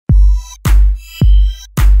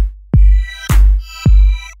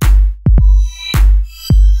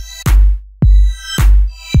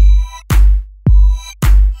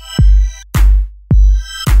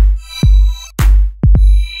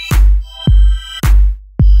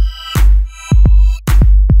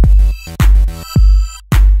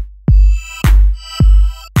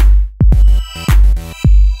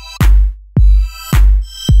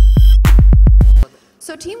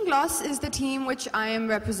Gloss is the team which I am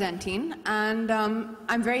representing, and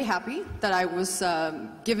I'm very happy that I was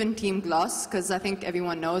given Team Gloss, because I think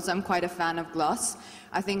everyone knows I'm quite a fan of gloss.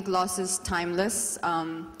 I think gloss is timeless.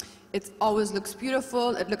 It always looks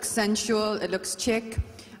beautiful, it looks sensual, it looks chic.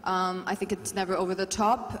 I think it's never over the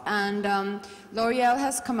top, and L'Oreal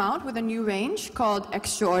has come out with a new range called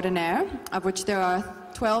Extraordinaire, of which there are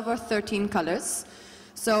 12 or 13 colors.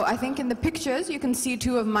 So I think in the pictures you can see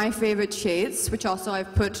two of my favorite shades, which also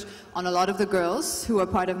I've put on a lot of the girls who are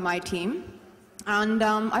part of my team. And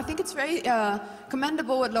I think it's very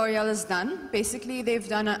commendable what L'Oreal has done. Basically, they've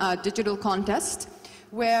done a digital contest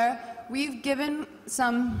where we've given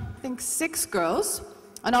some, I think, 6 girls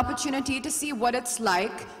an opportunity to see what it's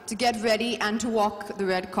like to get ready and to walk the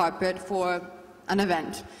red carpet for an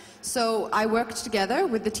event. So I worked together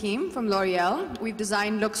with the team from L'Oreal. We've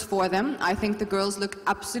designed looks for them. I think the girls look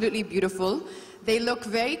absolutely beautiful. They look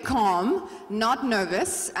very calm, not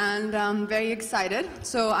nervous, and very excited.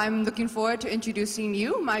 So I'm looking forward to introducing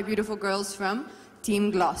you, my beautiful girls from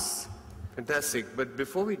Team Gloss. Fantastic. But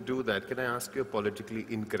before we do that, can I ask you a politically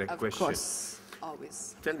incorrect question? Of course,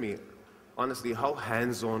 always. Tell me, honestly, how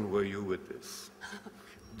hands-on were you with this?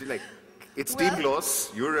 It's Team Gloss,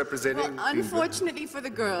 you're representing Well, unfortunately for the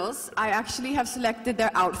girls, I actually have selected their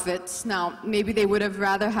outfits. Now, maybe they would have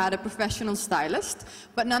rather had a professional stylist,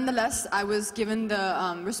 but nonetheless, I was given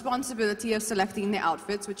the responsibility of selecting the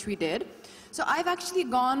outfits, which we did. So I've actually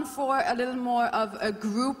gone for a little more of a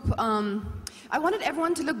group. I wanted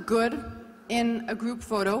everyone to look good in a group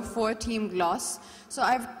photo for Team Gloss. So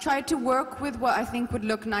I've tried to work with what I think would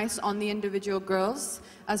look nice on the individual girls,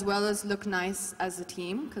 as well as look nice as a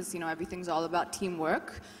team, because, you know, everything's all about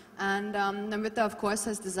teamwork. And Namrita, of course,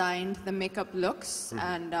 has designed the makeup looks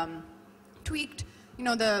and tweaked, you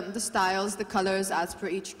know, the styles, the colors as per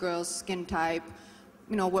each girl's skin type,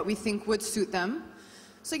 you know, what we think would suit them.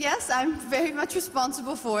 So yes, I'm very much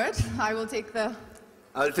responsible for it. I will take the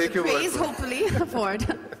praise, hopefully, for it.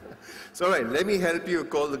 So, all right, let me help you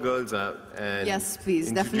call the girls out and yes, please,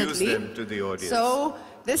 introduce definitely. them to the audience. So,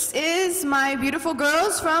 this is my beautiful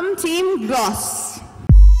girls from Team Gloss.